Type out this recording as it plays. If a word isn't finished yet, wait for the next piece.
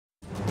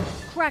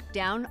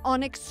crackdown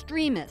on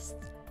extremists.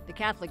 The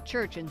Catholic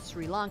Church in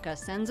Sri Lanka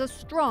sends a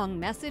strong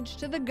message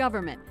to the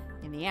government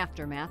in the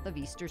aftermath of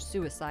Easter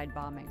suicide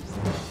bombings.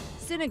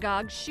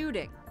 Synagogue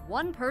shooting.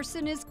 One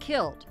person is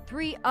killed,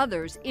 3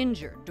 others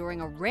injured during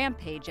a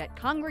rampage at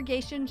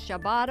Congregation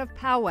Shabbat of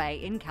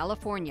Poway in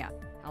California.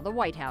 How the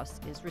White House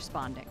is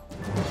responding.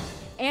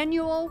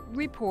 Annual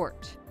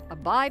report. A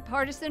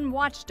bipartisan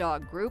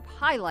watchdog group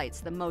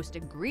highlights the most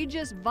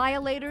egregious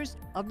violators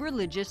of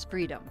religious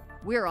freedom.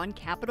 We're on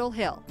Capitol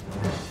Hill.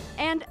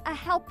 And a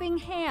helping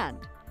hand.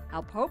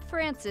 How Pope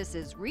Francis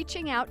is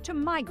reaching out to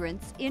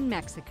migrants in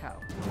Mexico.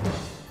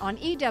 On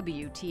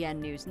EWTN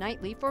News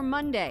Nightly for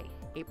Monday,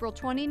 April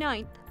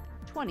 29th,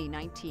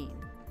 2019.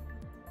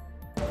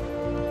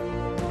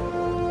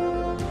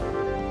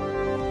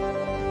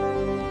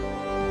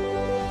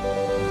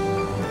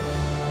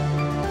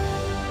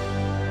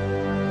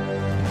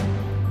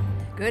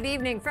 Good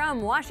evening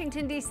from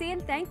Washington, D.C.,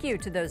 and thank you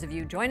to those of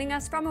you joining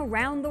us from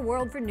around the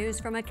world for news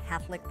from a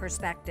Catholic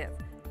perspective.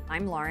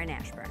 I'm Lauren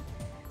Ashburn.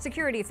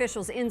 Security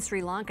officials in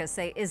Sri Lanka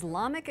say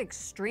Islamic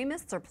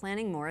extremists are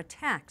planning more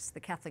attacks. The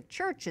Catholic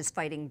Church is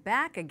fighting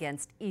back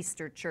against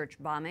Easter church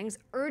bombings,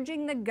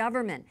 urging the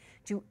government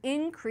to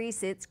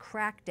increase its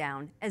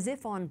crackdown as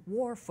if on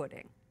war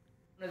footing.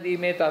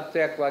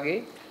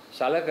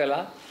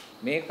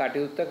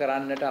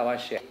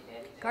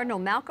 Cardinal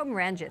Malcolm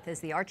Ranjith is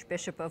the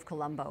Archbishop of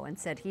Colombo and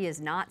said he is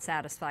not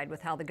satisfied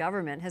with how the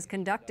government has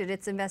conducted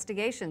its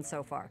investigation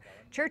so far.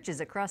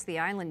 Churches across the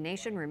island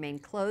nation remain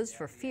closed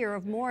for fear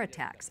of more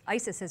attacks.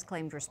 ISIS has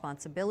claimed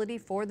responsibility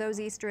for those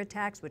Easter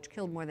attacks, which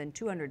killed more than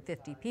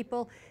 250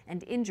 people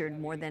and injured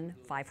more than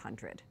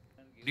 500.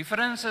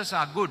 Differences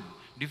are good.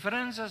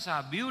 Differences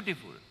are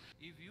beautiful.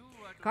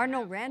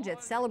 Cardinal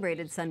Ranjith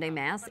celebrated Sunday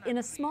Mass in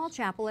a small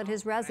chapel at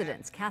his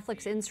residence.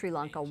 Catholics in Sri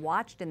Lanka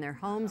watched in their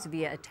homes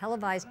via a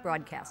televised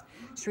broadcast.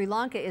 Sri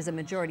Lanka is a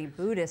majority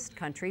Buddhist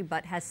country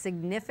but has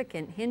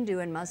significant Hindu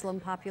and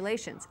Muslim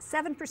populations.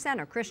 7%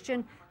 are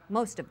Christian.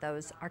 Most of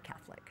those are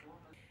Catholic.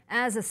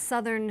 As a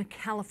Southern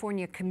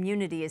California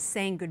community is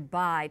saying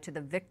goodbye to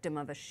the victim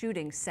of a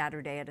shooting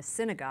Saturday at a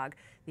synagogue,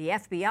 the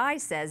FBI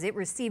says it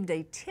received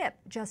a tip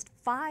just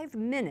 5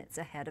 minutes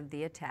ahead of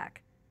the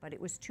attack. But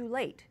it was too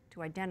late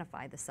to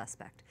identify the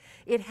suspect.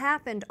 It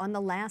happened on the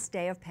last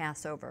day of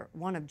Passover,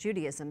 one of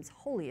Judaism's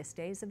holiest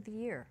days of the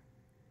year.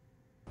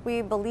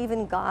 We believe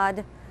in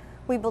God.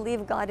 We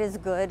believe God is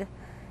good.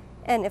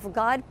 And if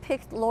God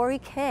picked Lori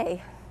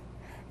Kay,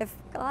 then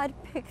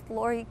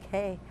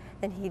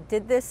he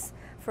did this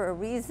for a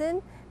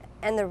reason,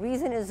 and the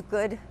reason is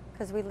good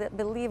because we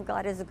believe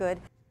God is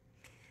good.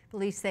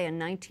 Police say a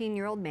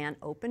 19-year-old man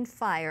opened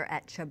fire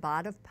at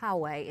Shabbat of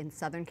Poway in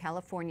Southern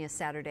California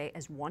Saturday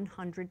as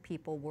 100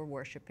 people were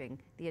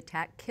worshiping. The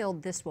attack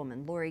killed this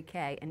woman, Lori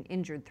Kay, and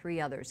injured 3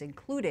 others,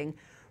 including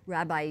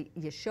Rabbi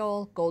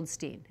Yishol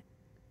Goldstein.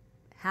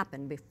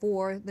 Happened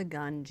before the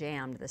gun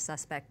jammed. The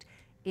suspect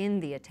in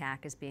the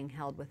attack is being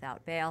held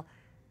without bail.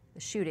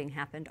 The shooting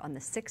happened on the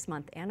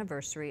 6-month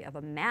anniversary of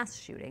a mass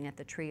shooting at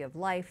the Tree of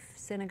Life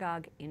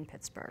synagogue in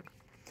Pittsburgh.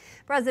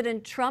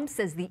 President Trump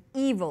says the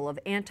evil of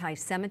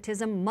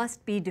anti-Semitism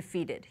must be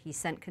defeated. He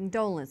sent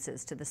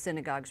condolences to the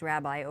synagogue's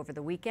rabbi over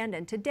the weekend,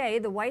 and today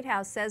the White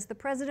House says the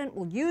president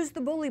will use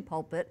the bully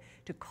pulpit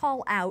to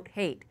call out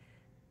hate.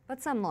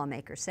 But some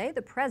lawmakers say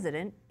the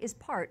president is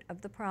part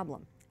of the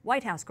problem.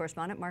 White House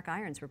correspondent Mark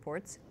Irons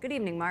reports. Good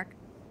evening, Mark.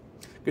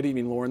 Good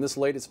evening, Lauren. This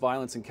latest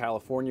violence in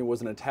California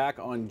was an attack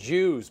on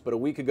Jews, but a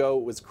week ago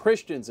it was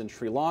Christians in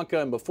Sri Lanka,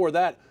 and before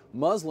that,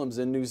 Muslims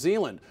in New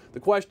Zealand. The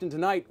question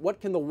tonight, what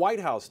can the White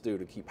House do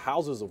to keep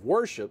houses of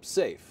worship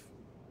safe?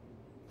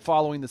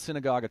 Following the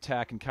synagogue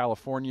attack in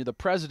California, the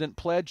president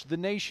pledged the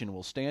nation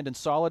will stand in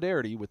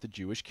solidarity with the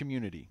Jewish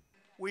community.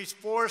 We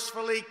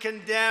forcefully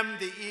condemn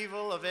the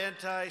evil of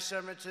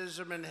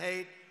anti-Semitism and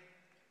hate,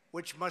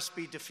 which must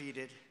be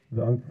defeated.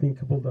 The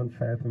unthinkable, the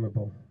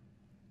unfathomable,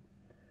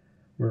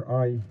 where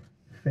I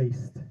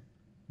faced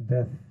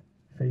death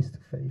face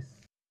to face.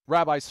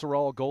 Rabbi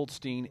Cyril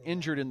Goldstein,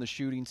 injured in the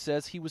shooting,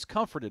 says he was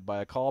comforted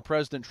by a call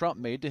President Trump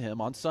made to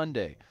him on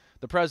Sunday.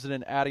 The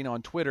president adding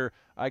on Twitter,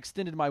 "I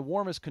extended my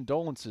warmest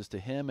condolences to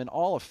him and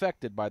all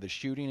affected by the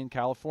shooting in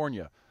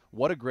California.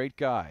 What a great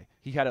guy.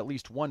 He had at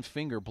least one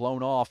finger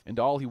blown off, and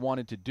all he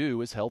wanted to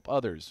do is help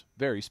others.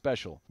 Very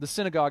special." The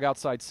synagogue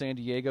outside San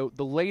Diego,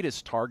 the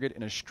latest target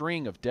in a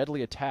string of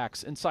deadly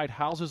attacks inside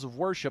houses of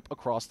worship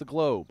across the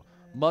globe.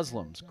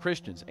 Muslims,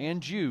 Christians,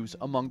 and Jews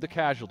among the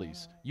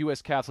casualties.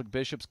 U.S. Catholic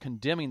bishops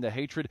condemning the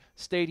hatred,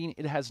 stating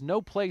it has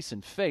no place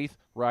in faith,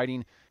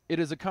 writing, "It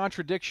is a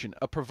contradiction,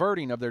 a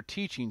perverting of their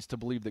teachings to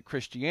believe that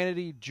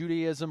Christianity,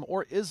 Judaism,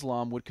 or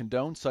Islam would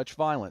condone such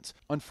violence.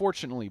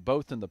 Unfortunately,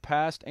 both in the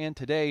past and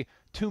today,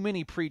 too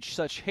many preach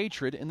such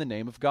hatred in the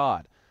name of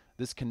God.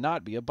 This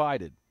cannot be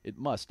abided. It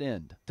must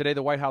end." Today,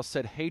 the White House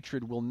said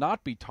hatred will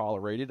not be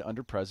tolerated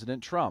under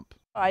President Trump.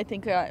 I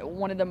think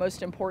one of the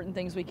most important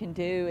things we can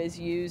do is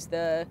use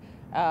the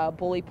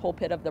bully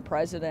pulpit of the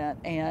president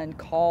and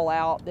call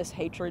out this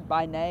hatred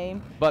by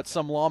name. But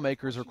some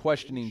lawmakers are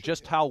questioning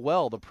just how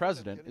well the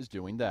president is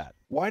doing that.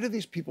 Why do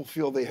these people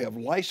feel they have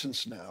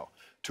license now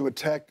to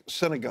attack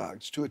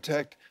synagogues, to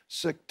attack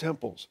Sikh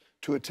temples,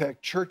 to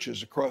attack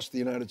churches across the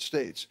United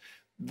States?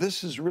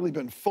 This has really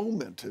been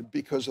fomented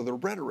because of the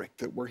rhetoric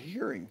that we're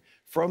hearing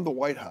from the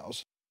White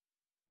House.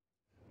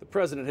 The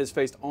president has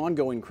faced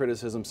ongoing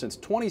criticism since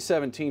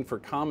 2017 for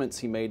comments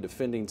he made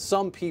defending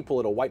some people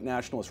at a white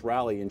nationalist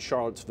rally in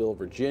Charlottesville,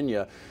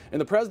 Virginia. And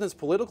the president's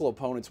political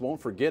opponents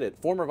won't forget it.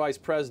 Former Vice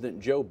President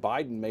Joe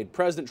Biden made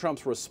President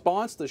Trump's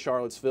response to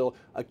Charlottesville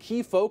a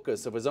key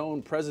focus of his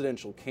own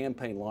presidential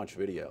campaign launch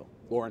video.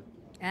 Lauren.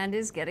 And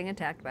is getting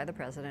attacked by the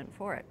president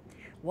for it.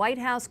 White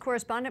House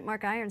correspondent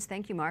Mark Irons,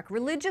 thank you, Mark.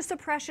 Religious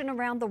oppression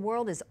around the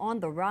world is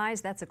on the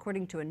rise. That's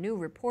according to a new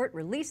report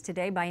released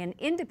today by an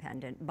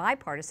independent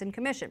bipartisan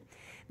commission.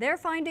 Their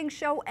findings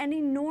show an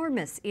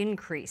enormous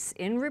increase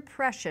in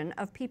repression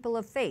of people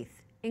of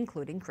faith,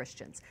 including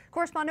Christians.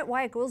 Correspondent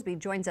Wyatt Goolsbee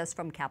joins us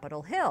from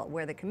Capitol Hill,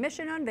 where the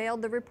commission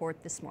unveiled the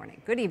report this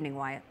morning. Good evening,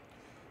 Wyatt.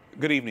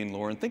 Good evening,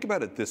 Lauren. Think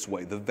about it this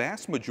way. The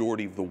vast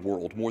majority of the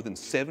world, more than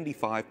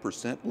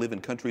 75%, live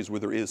in countries where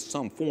there is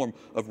some form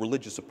of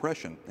religious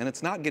oppression, and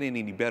it's not getting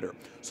any better.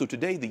 So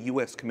today, the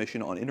U.S.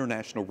 Commission on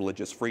International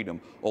Religious Freedom,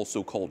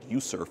 also called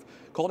USCIRF,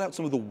 called out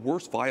some of the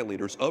worst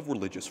violators of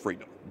religious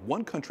freedom.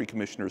 One country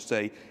commissioners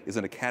say is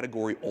in a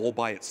category all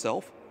by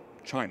itself,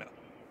 China.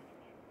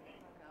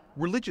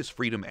 Religious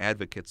freedom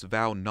advocates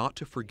vow not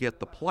to forget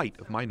the plight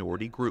of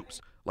minority groups,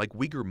 like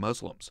Uyghur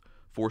Muslims,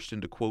 forced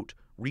into, quote,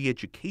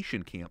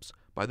 re-education camps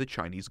by the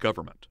Chinese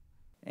government.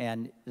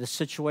 And the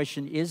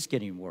situation is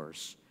getting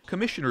worse.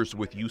 Commissioners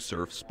with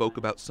USCIRF spoke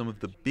about some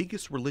of the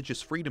biggest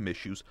religious freedom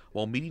issues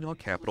while meeting on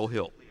Capitol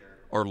Hill.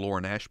 Our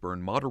Lauren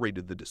Ashburn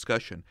moderated the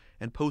discussion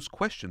and posed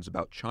questions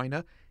about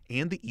China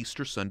and the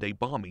Easter Sunday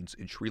bombings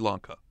in Sri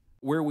Lanka.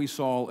 Where we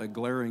saw a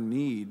glaring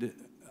need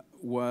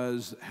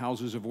was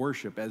houses of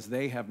worship, as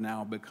they have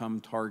now become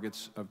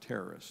targets of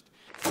terrorists.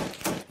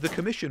 The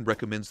commission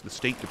recommends the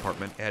State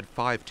Department add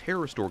 5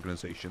 terrorist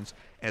organizations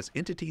as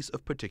entities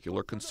of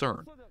particular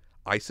concern: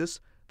 ISIS,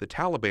 the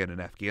Taliban in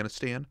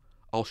Afghanistan,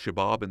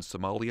 al-Shabaab in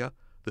Somalia,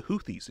 the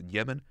Houthis in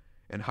Yemen,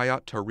 and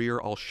Hayat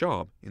Tahrir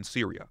al-Sham in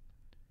Syria.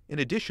 In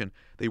addition,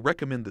 they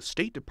recommend the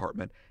State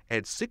Department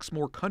add 6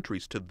 more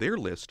countries to their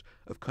list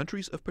of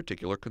countries of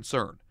particular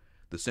concern: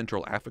 the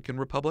Central African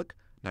Republic,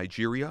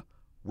 Nigeria,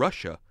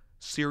 Russia,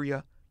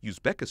 Syria,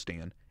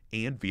 Uzbekistan,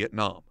 and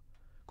Vietnam.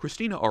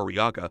 Christina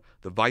Arriaga,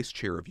 the vice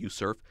chair of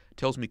USCIRF,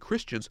 tells me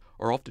Christians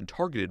are often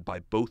targeted by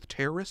both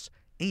terrorists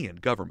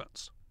and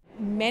governments.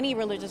 Many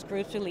religious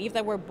groups believe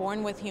that we're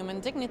born with human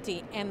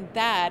dignity, and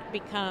that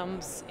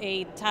becomes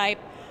a type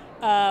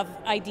of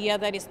idea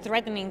that is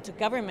threatening to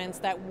governments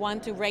that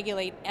want to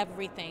regulate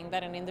everything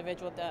that an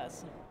individual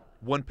does.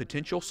 One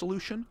potential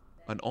solution?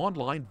 An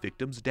online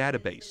victims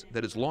database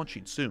that is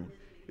launching soon.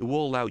 It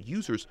will allow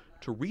users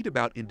to read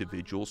about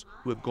individuals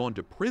who have gone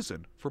to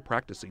prison for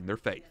practicing their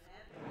faith.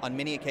 On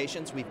many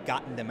occasions, we've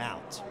gotten them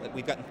out.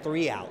 We've gotten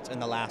 3 out in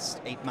the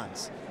last 8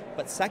 months.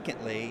 But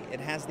secondly, it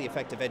has the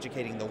effect of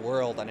educating the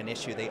world on an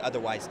issue they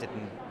otherwise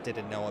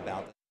didn't know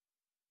about.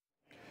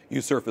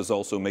 USCIRF is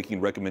also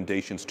making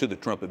recommendations to the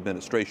Trump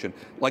administration,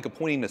 like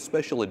appointing a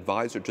special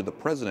advisor to the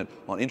president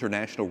on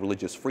international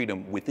religious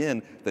freedom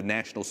within the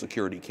National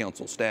Security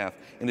Council staff.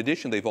 In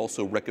addition, they've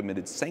also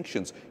recommended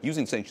sanctions,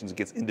 using sanctions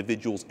against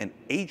individuals and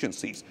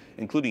agencies,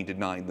 including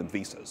denying them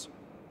visas.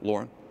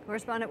 Lauren?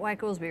 Correspondent Wyatt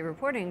Goolsbee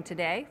reporting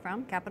today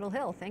from Capitol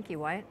Hill. Thank you,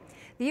 Wyatt.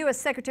 The U.S.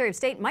 Secretary of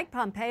State Mike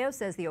Pompeo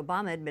says the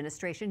Obama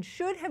administration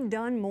should have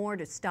done more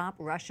to stop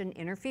Russian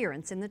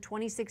interference in the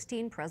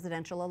 2016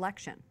 presidential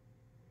election.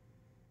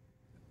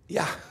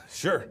 Yeah,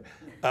 sure.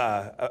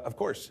 Of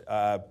course.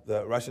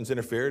 The Russians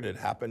interfered. It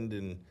happened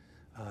in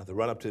the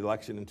run-up to the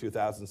election in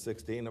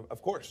 2016.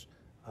 Of course.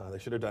 They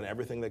should have done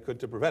everything they could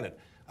to prevent it.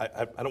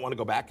 I don't want to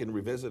go back and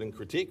revisit and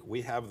critique.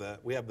 We have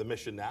the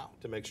mission now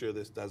to make sure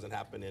this doesn't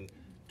happen in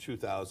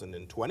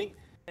 2020.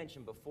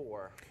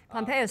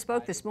 Pompeo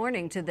spoke this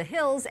morning to The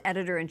Hill's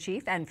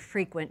editor-in-chief and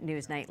frequent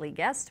News Nightly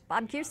guest,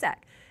 Bob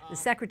Cusack. The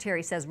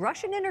secretary says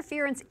Russian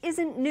interference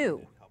isn't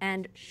new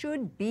and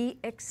should be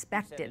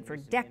expected for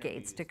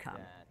decades to come.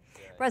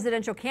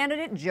 Presidential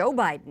candidate Joe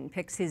Biden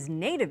picks his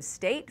native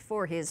state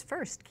for his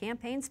first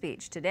campaign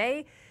speech.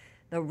 Today,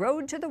 the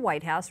road to the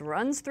White House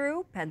runs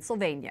through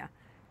Pennsylvania.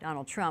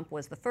 Donald Trump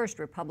was the first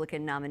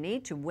Republican nominee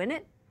to win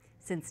it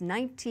since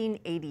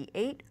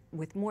 1988,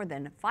 with more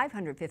than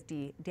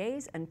 550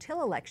 days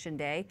until Election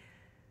Day.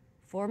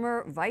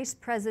 Former Vice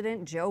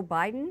President Joe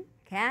Biden,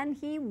 can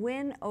he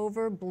win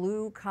over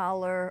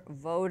blue-collar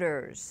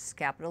voters?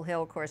 Capitol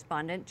Hill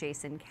correspondent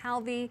Jason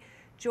Calvi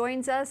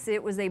joins us.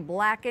 It was a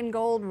black and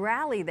gold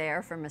rally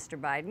there for Mr.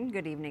 Biden.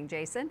 Good evening,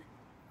 Jason.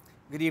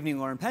 Good evening,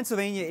 Lauren.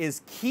 Pennsylvania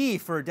is key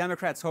for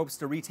Democrats' hopes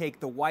to retake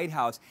the White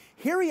House.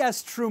 Harry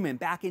S. Truman,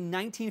 back in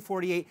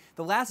 1948,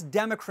 the last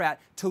Democrat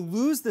to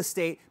lose the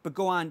state but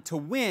go on to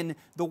win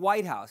the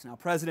White House. Now,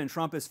 President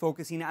Trump is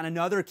focusing on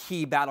another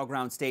key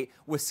battleground state,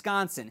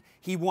 Wisconsin.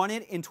 He won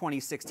it in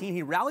 2016.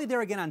 He rallied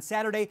there again on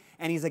Saturday,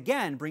 and he's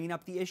again bringing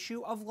up the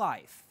issue of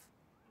life.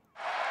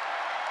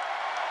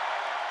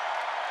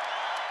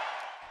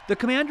 The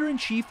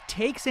commander-in-chief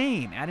takes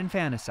aim at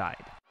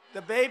infanticide.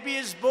 The baby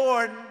is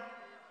born.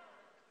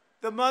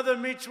 The mother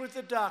meets with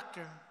the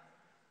doctor.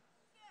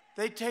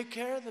 They take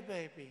care of the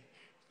baby.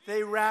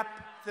 They wrap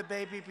the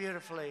baby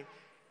beautifully.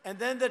 And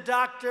then the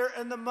doctor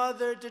and the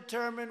mother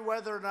determine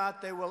whether or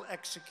not they will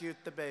execute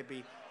the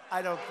baby.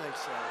 I don't think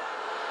so.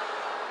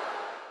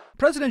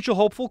 Presidential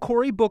hopeful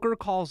Cory Booker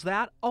calls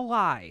that a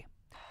lie.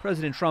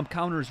 President Trump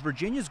counters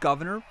Virginia's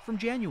governor from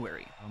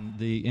January.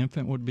 The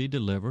infant would be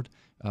delivered.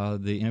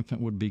 The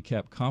infant would be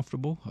kept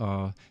comfortable.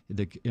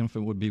 The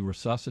infant would be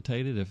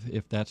resuscitated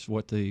if that's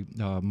what the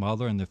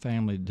mother and the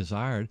family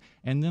desired.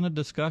 And then a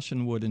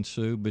discussion would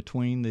ensue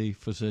between the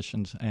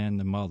physicians and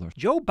the mother.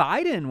 Joe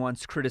Biden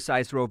once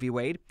criticized Roe v.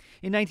 Wade.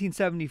 In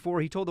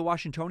 1974, he told the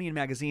Washingtonian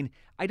magazine,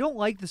 "I don't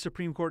like the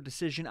Supreme Court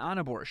decision on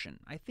abortion.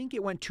 I think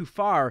it went too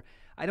far.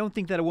 I don't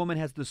think that a woman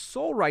has the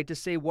sole right to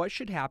say what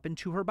should happen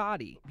to her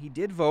body." He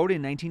did vote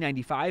in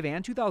 1995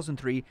 and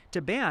 2003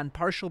 to ban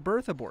partial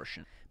birth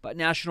abortion. But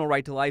National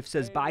Right to Life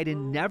says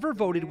Biden never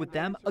voted with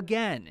them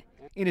again.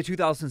 In a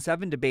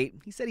 2007 debate,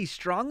 he said he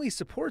strongly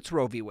supports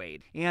Roe v.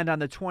 Wade. And on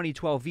the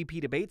 2012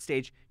 VP debate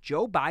stage,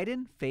 Joe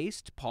Biden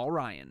faced Paul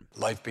Ryan.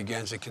 Life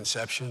begins at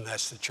conception.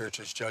 That's the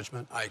church's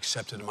judgment. I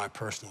accept it in my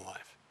personal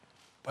life.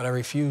 But I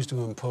refuse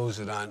to impose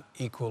it on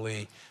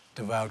equally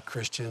devout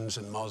Christians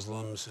and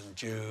Muslims and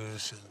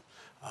Jews, and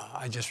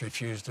I just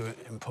refuse to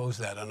impose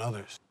that on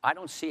others. I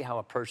don't see how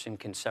a person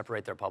can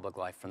separate their public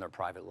life from their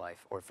private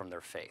life or from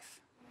their faith.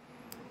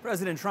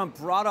 President Trump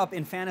brought up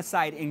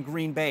infanticide in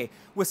Green Bay.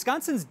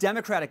 Wisconsin's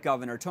Democratic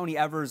governor, Tony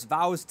Evers,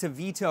 vows to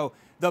veto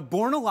the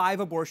Born Alive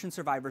Abortion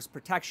Survivors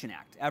Protection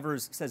Act.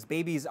 Evers says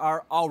babies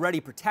are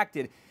already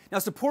protected. Now,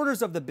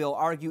 supporters of the bill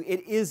argue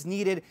it is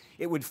needed.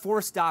 It would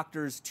force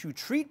doctors to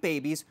treat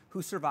babies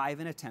who survive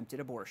an attempted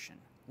abortion.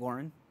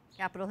 Lauren?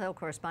 Capitol Hill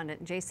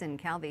correspondent Jason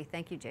Calvi.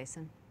 Thank you,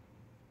 Jason.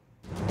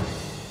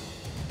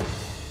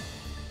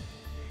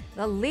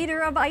 The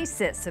leader of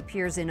ISIS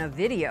appears in a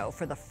video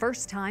for the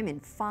first time in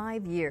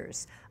 5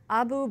 years.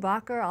 Abu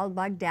Bakr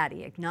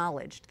al-Baghdadi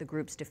acknowledged the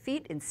group's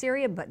defeat in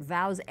Syria but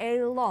vows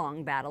a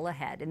long battle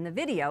ahead. In the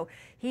video,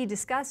 he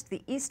discussed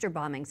the Easter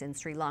bombings in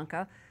Sri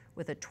Lanka.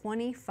 With a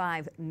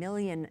 $25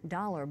 million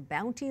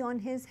bounty on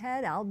his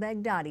head,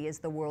 al-Baghdadi is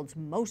the world's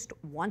most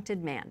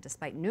wanted man.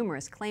 Despite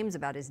numerous claims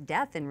about his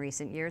death in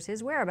recent years,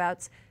 his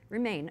whereabouts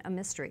remain a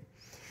mystery.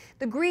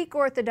 The Greek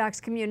Orthodox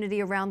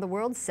community around the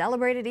world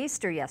celebrated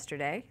Easter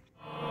yesterday.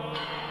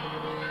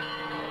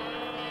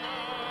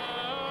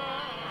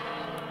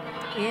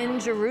 In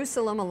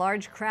Jerusalem, a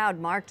large crowd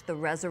marked the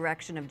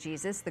resurrection of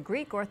Jesus. The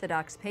Greek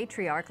Orthodox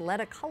patriarch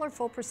led a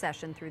colorful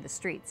procession through the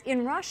streets.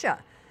 In Russia,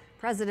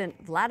 President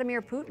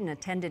Vladimir Putin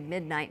attended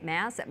midnight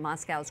mass at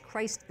Moscow's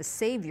Christ the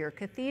Savior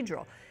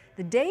Cathedral.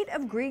 The date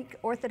of Greek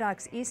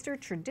Orthodox Easter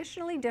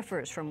traditionally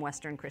differs from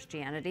Western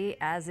Christianity,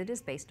 as it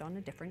is based on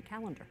a different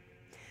calendar.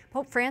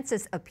 Pope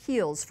Francis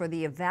appeals for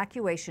the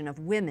evacuation of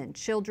women,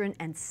 children,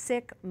 and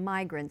sick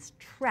migrants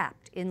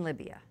trapped in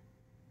Libya.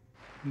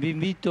 Vi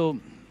invito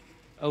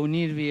a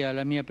unirvi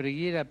alla mia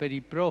preghiera per I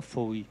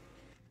profughi.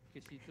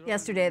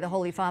 Yesterday, the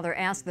Holy Father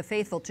asked the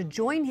faithful to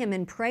join him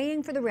in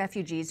praying for the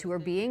refugees who are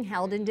being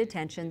held in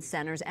detention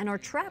centers and are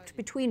trapped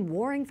between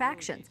warring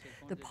factions.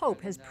 The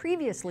Pope has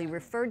previously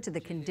referred to the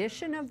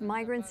condition of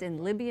migrants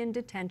in Libyan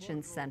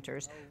detention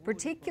centers,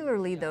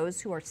 particularly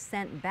those who are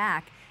sent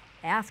back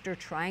after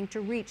trying to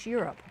reach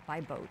Europe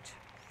by boat.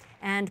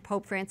 And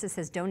Pope Francis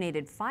has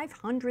donated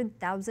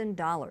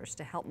 $500,000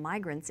 to help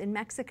migrants in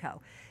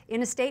Mexico.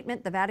 In a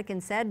statement, the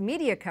Vatican said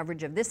media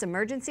coverage of this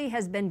emergency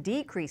has been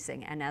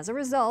decreasing, and as a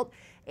result,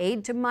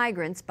 aid to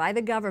migrants by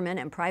the government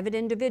and private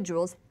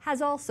individuals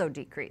has also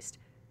decreased.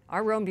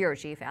 Our Rome Bureau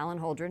Chief, Alan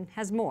Holdren,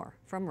 has more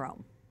from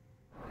Rome.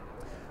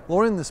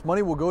 Lauren, this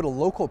money will go to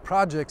local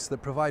projects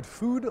that provide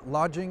food,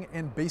 lodging,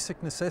 and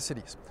basic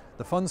necessities.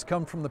 The funds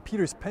come from the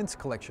Peters Pence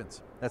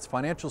collections. That's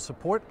financial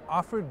support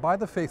offered by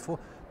the faithful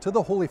to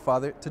the Holy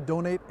Father to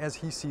donate as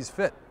he sees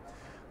fit.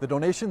 The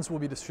donations will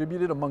be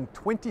distributed among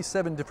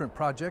 27 different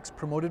projects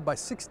promoted by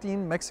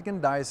 16 Mexican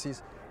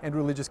dioceses and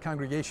religious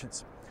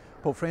congregations.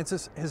 Pope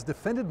Francis has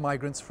defended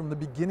migrants from the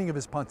beginning of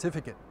his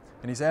pontificate,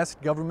 and he's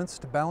asked governments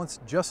to balance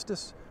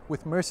justice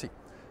with mercy.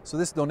 So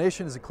this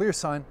donation is a clear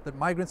sign that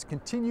migrants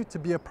continue to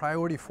be a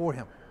priority for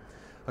him.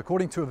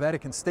 According to a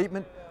Vatican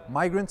statement,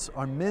 migrants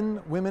are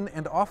men, women,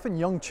 and often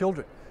young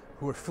children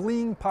who are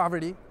fleeing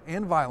poverty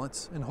and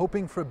violence and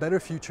hoping for a better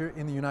future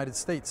in the United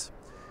States.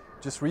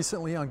 Just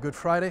recently, on Good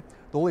Friday,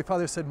 the Holy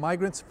Father said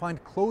migrants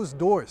find closed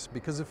doors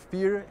because of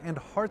fear and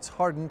hearts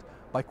hardened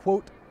by,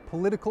 quote,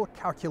 political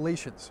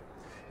calculations.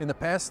 In the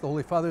past, the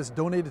Holy Father has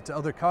donated to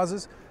other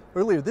causes.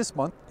 Earlier this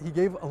month, he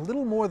gave a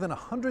little more than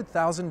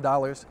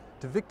 $100,000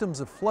 to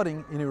victims of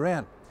flooding in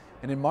Iran.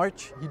 And in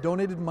March, he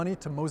donated money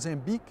to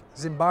Mozambique,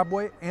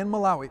 Zimbabwe, and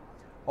Malawi,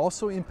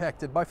 also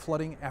impacted by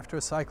flooding after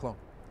a cyclone.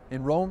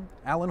 In Rome,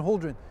 Alan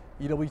Holdren,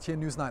 EWTN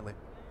News Nightly.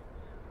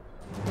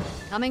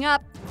 Coming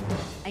up,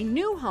 a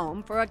new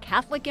home for a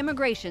Catholic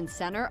immigration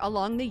center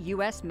along the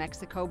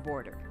U.S.-Mexico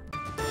border.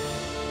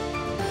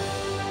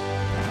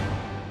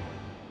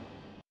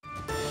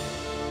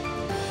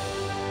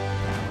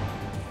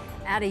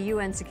 At a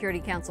UN Security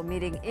Council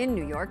meeting in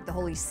New York, the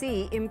Holy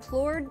See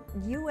implored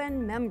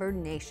UN member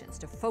nations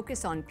to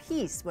focus on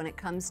peace when it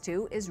comes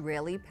to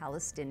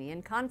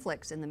Israeli-Palestinian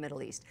conflicts in the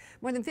Middle East.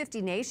 More than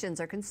 50 nations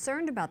are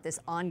concerned about this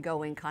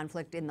ongoing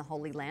conflict in the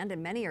Holy Land,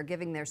 and many are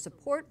giving their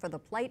support for the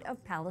plight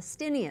of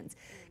Palestinians.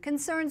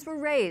 Concerns were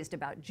raised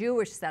about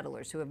Jewish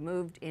settlers who have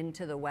moved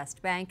into the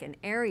West Bank, an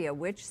area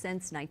which,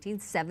 since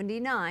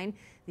 1979,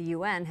 the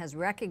UN has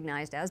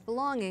recognized as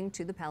belonging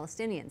to the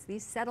Palestinians.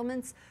 These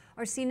settlements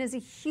are seen as a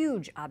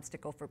huge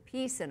obstacle for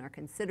peace and are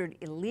considered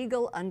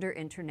illegal under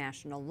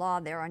international law.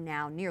 There are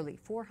now nearly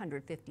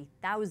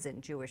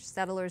 450,000 Jewish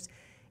settlers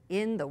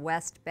in the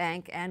West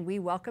Bank, and we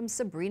welcome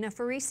Sabrina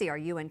Farisi, our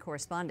UN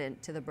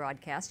correspondent, to the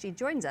broadcast. She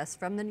joins us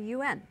from the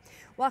UN.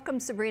 Welcome,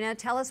 Sabrina.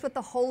 Tell us what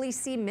the Holy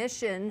See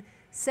mission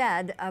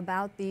said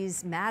about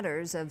these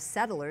matters of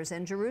settlers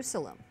in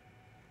Jerusalem.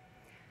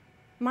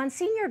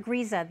 Monsignor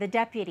Griza, the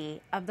deputy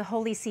of the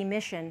Holy See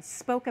Mission,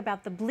 spoke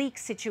about the bleak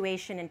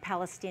situation in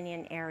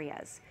Palestinian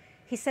areas.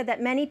 He said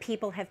that many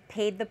people have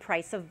paid the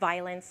price of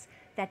violence,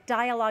 that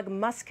dialogue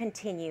must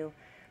continue.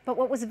 But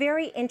what was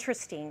very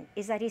interesting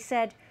is that he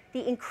said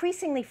the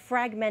increasingly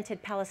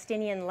fragmented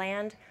Palestinian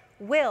land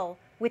will,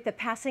 with the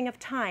passing of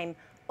time,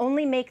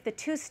 only make the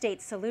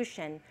two-state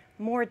solution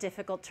more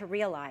difficult to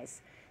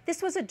realize.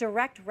 This was a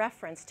direct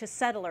reference to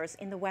settlers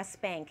in the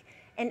West Bank,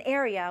 an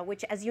area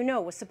which, as you know,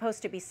 was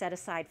supposed to be set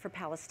aside for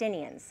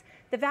Palestinians.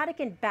 The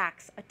Vatican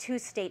backs a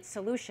two-state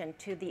solution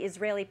to the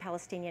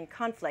Israeli-Palestinian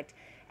conflict,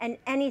 and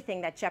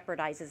anything that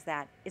jeopardizes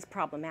that is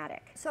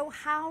problematic. So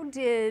how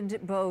did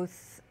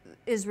both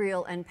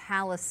Israel and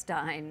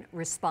Palestine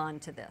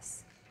respond to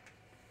this?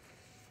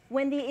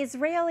 When the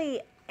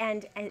Israeli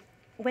and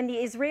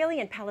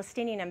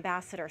Palestinian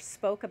ambassador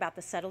spoke about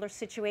the settler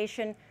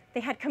situation, they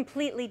had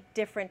completely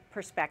different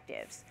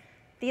perspectives.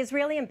 The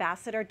Israeli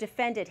ambassador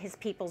defended his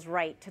people's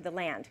right to the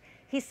land.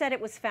 He said it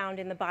was found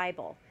in the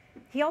Bible.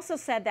 He also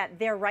said that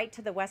their right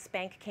to the West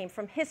Bank came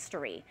from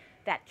history,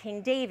 that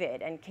King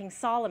David and King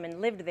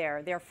Solomon lived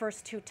there, their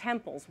first two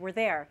temples were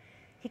there.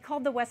 He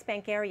called the West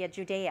Bank area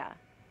Judea.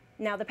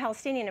 Now, the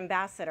Palestinian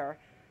ambassador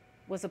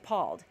was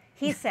appalled.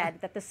 He said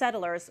that the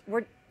settlers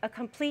were a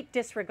complete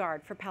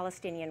disregard for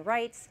Palestinian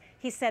rights.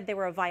 He said they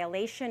were a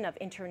violation of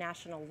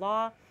international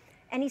law.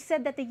 And he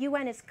said that the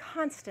UN is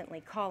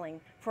constantly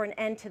calling for an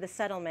end to the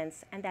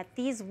settlements and that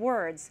these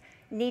words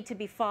need to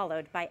be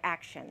followed by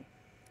action.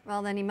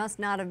 Well, then he must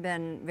not have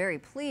been very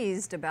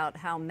pleased about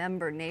how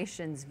member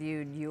nations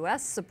viewed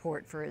U.S.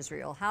 support for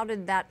Israel. How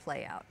did that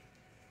play out?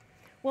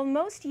 Well,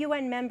 most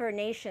UN member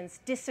nations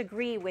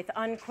disagree with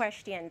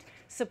unquestioned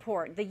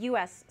support, the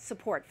U.S.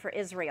 support for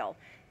Israel.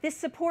 This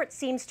support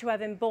seems to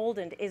have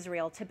emboldened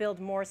Israel to build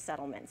more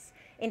settlements.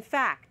 In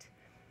fact,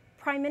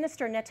 Prime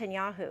Minister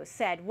Netanyahu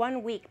said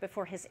 1 week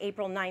before his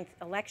April 9th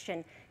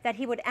election that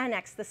he would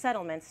annex the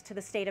settlements to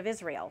the State of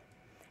Israel.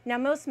 Now,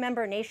 most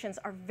member nations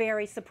are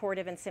very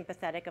supportive and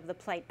sympathetic of the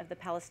plight of the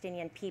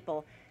Palestinian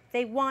people.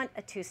 They want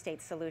a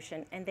two-state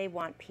solution, and they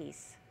want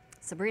peace.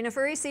 Sabrina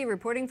Farisi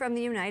reporting from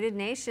the United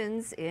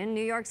Nations in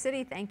New York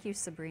City. Thank you,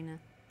 Sabrina.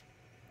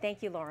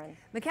 Thank you, Lauren.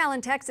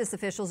 McAllen, Texas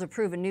officials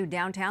approve a new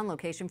downtown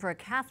location for a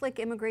Catholic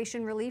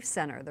Immigration Relief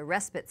Center. The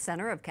Respite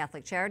Center of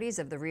Catholic Charities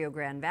of the Rio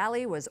Grande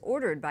Valley was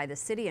ordered by the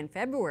city in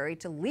February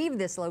to leave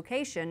this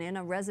location in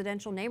a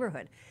residential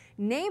neighborhood.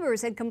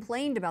 Neighbors had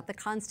complained about the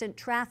constant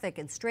traffic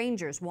and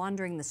strangers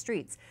wandering the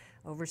streets.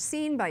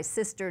 Overseen by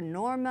Sister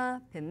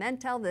Norma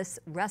Pimentel, this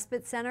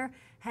respite center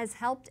has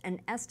helped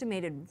an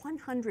estimated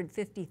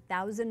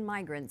 150,000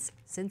 migrants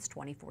since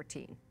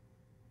 2014.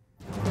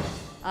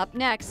 Up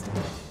next,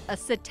 a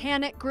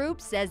satanic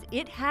group says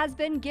it has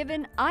been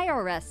given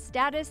IRS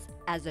status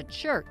as a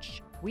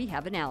church. We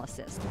have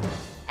analysis.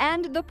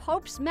 And the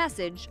Pope's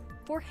message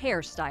for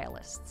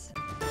hairstylists.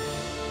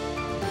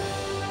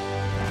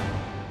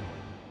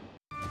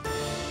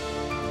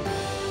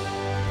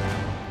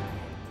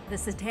 The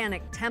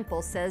Santanic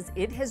Temple says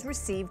it has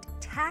received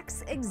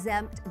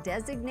tax-exempt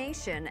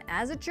designation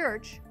as a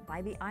church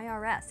by the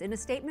IRS. In a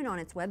statement on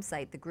its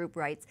website, the group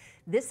writes,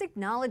 "This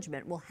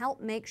acknowledgement will help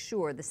make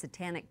sure the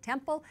Santanic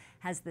Temple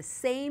has the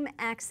same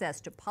access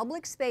to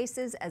public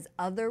spaces as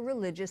other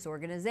religious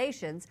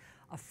organizations,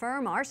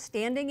 affirm our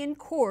standing in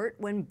court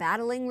when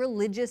battling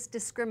religious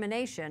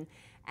discrimination,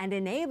 and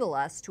enable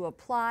us to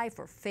apply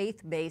for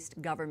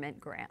faith-based government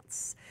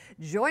grants.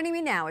 Joining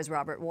me now is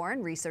Robert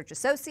Warren, Research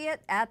Associate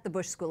at the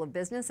Bush School of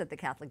Business at the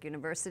Catholic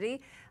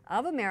University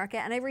of America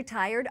and a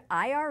retired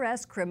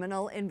IRS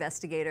criminal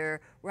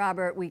investigator.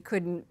 Robert, we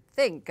couldn't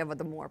think of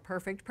a more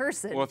perfect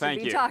person to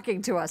be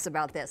talking to us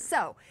about this.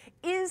 So,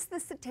 is the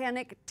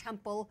Santanic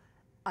Temple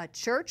a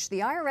church? The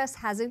IRS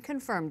hasn't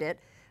confirmed it,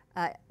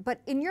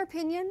 but in your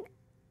opinion,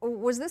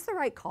 was this the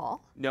right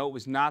call? No, it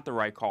was not the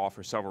right call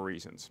for several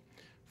reasons.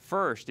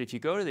 First, if you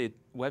go to the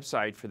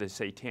website for the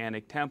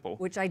Santanic Temple,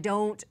 which I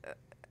don't,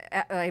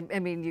 I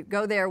mean, you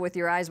go there with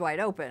your eyes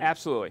wide open.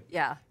 Absolutely.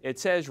 Yeah. It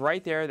says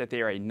right there that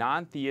they are a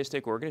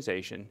non-theistic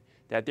organization,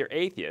 that they're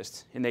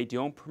atheists, and they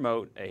don't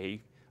promote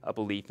a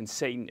belief in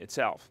Satan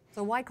itself.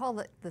 So why call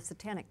it the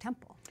Santanic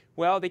Temple?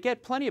 Well, they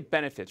get plenty of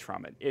benefits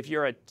from it. If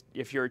you're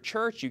a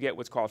church, you get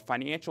what's called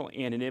financial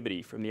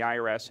anonymity from the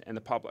IRS and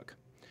the public.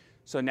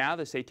 So now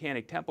the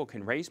Santanic Temple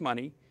can raise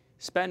money,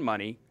 spend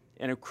money,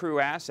 and accrue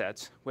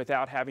assets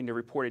without having to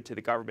report it to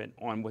the government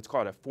on what's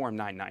called a Form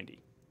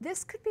 990.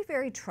 This could be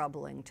very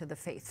troubling to the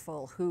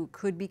faithful who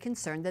could be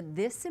concerned that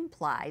this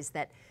implies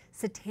that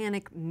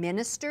satanic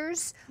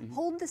ministers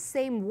hold the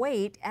same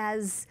weight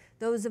as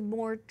those of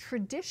more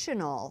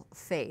traditional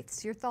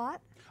faiths. Your thought?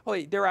 Oh,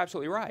 they're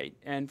absolutely right.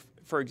 And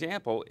for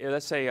example,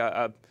 let's say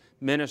a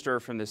minister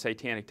from the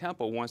Santanic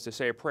Temple wants to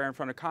say a prayer in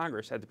front of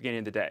Congress at the beginning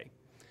of the day.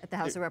 At the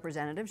House of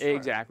Representatives? Sure.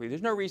 Exactly.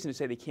 There's no reason to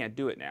say they can't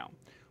do it now.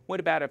 What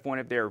about if one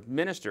of their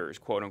ministers,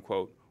 quote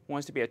unquote,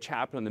 wants to be a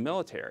chaplain in the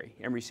military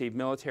and receive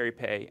military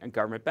pay and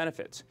government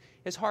benefits?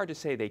 It's hard to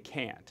say they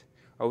can't.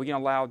 Are we going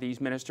to allow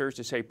these ministers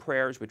to say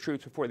prayers with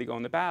troops before they go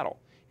into battle?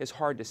 It's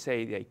hard to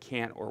say they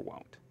can't or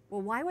won't.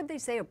 Well, why would they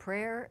say a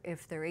prayer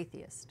if they're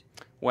atheist?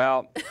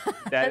 Well,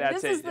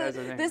 this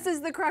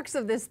is the crux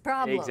of this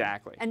problem.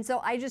 Exactly. And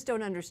so I just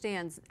don't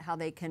understand how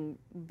they can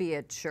be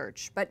a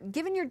church. But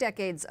given your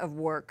decades of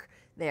work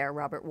there,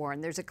 Robert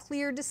Warren, there's a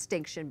clear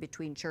distinction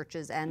between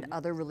churches and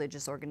other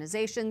religious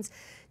organizations.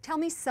 Tell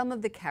me some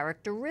of the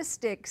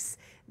characteristics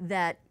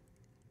that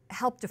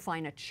help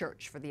define a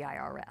church for the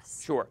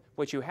IRS. Sure.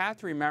 What you have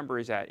to remember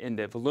is that in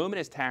the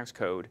voluminous tax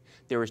code,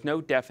 there is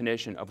no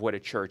definition of what a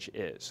church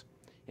is.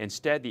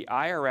 Instead, the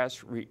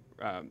IRS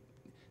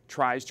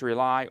tries to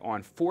rely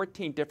on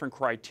 14 different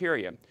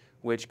criteria,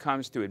 which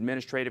comes through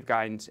administrative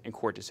guidance and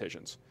court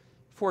decisions.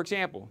 For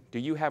example, do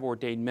you have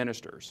ordained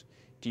ministers?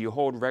 Do you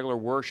hold regular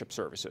worship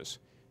services?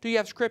 Do you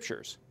have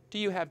scriptures? Do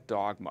you have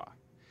dogma?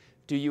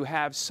 Do you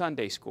have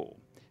Sunday school?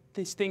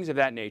 These things of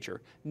that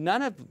nature,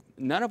 none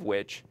of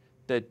which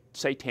the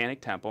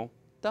Santanic Temple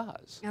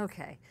does.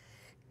 Okay.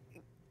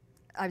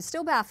 I'm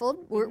still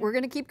baffled. We're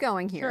going to keep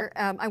going here.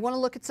 Sure. I want to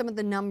look at some of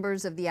the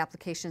numbers of the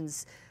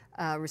applications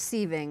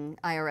receiving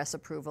IRS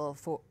approval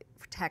for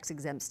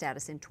tax-exempt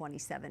status in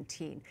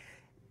 2017.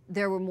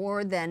 There were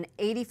more than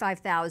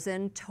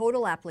 85,000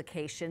 total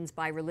applications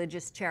by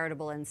religious,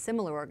 charitable, and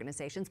similar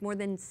organizations. More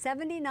than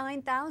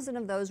 79,000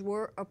 of those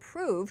were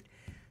approved.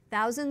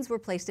 Thousands were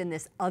placed in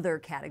this other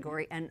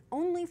category, and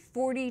only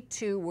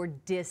 42 were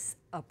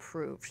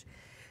disapproved.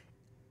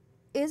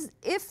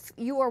 If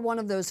you are one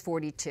of those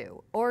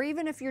 42, or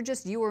even if you're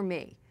just you or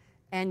me,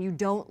 and you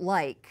don't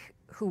like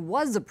who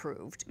was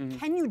approved,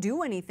 can you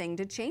do anything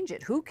to change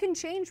it? Who can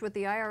change what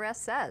the IRS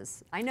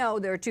says? I know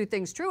there are two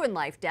things true in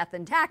life, death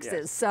and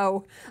taxes,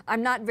 so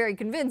I'm not very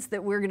convinced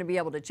that we're going to be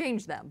able to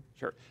change them.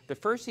 Sure. The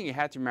first thing you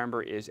have to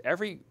remember is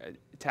every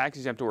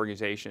tax-exempt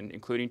organization,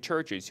 including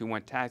churches who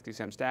want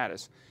tax-exempt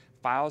status,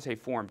 files a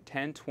Form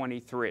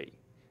 1023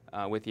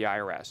 with the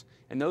IRS,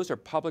 and those are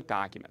public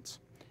documents.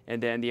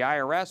 And then the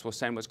IRS will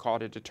send what's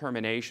called a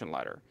determination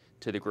letter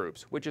to the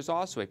groups, which is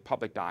also a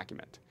public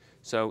document.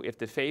 So if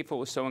the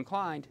faithful is so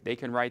inclined, they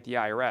can write the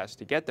IRS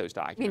to get those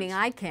documents. Meaning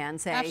I can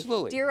say,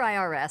 absolutely, dear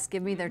IRS,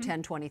 give me their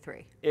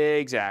 1023.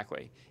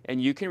 Exactly.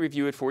 And you can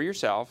review it for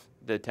yourself,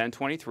 the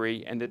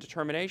 1023 and the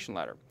determination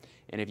letter.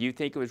 And if you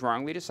think it was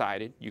wrongly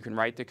decided, you can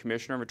write the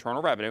Commissioner of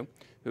Internal Revenue,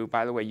 who,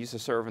 by the way, used to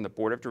serve on the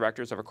Board of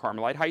Directors of a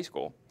Carmelite high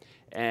school,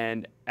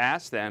 and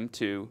ask them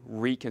to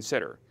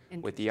reconsider.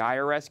 What the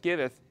IRS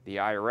giveth, the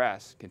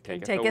IRS can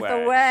take it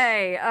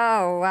away.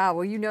 Oh, wow.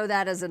 Well, you know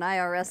that as an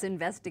IRS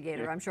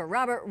investigator, I'm sure.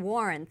 Robert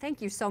Warren,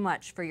 thank you so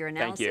much for your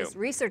analysis. Thank you.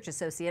 Research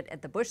Associate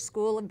at the Bush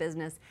School of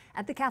Business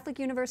at the Catholic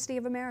University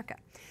of America.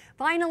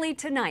 Finally,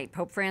 tonight,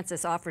 Pope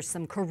Francis offers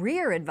some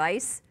career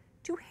advice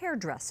to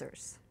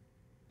hairdressers.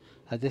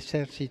 Ad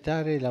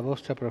esercitare la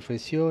vostra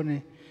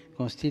professione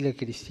con stile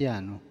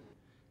cristiano.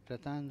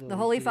 The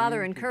Holy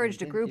Father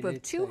encouraged a group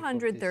of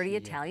 230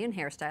 Italian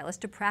hairstylists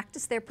to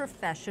practice their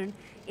profession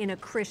in a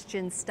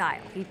Christian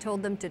style. He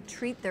told them to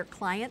treat their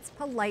clients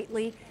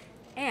politely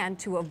and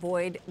to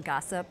avoid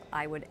gossip.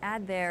 I would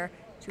add there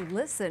to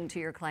listen to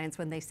your clients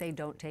when they say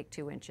don't take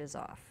 2 inches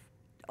off.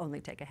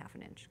 Only take a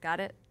 ½ inch. Got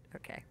it?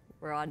 Okay.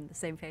 We're on the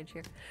same page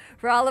here.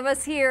 For all of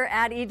us here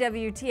at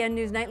EWTN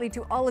News Nightly,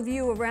 to all of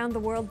you around the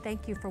world,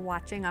 thank you for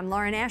watching. I'm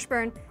Lauren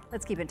Ashburn.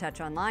 Let's keep in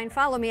touch online.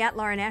 Follow me at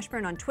Lauren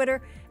Ashburn on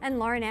Twitter and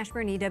Lauren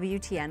Ashburn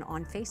EWTN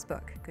on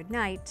Facebook. Good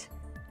night,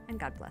 and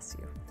God bless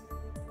you.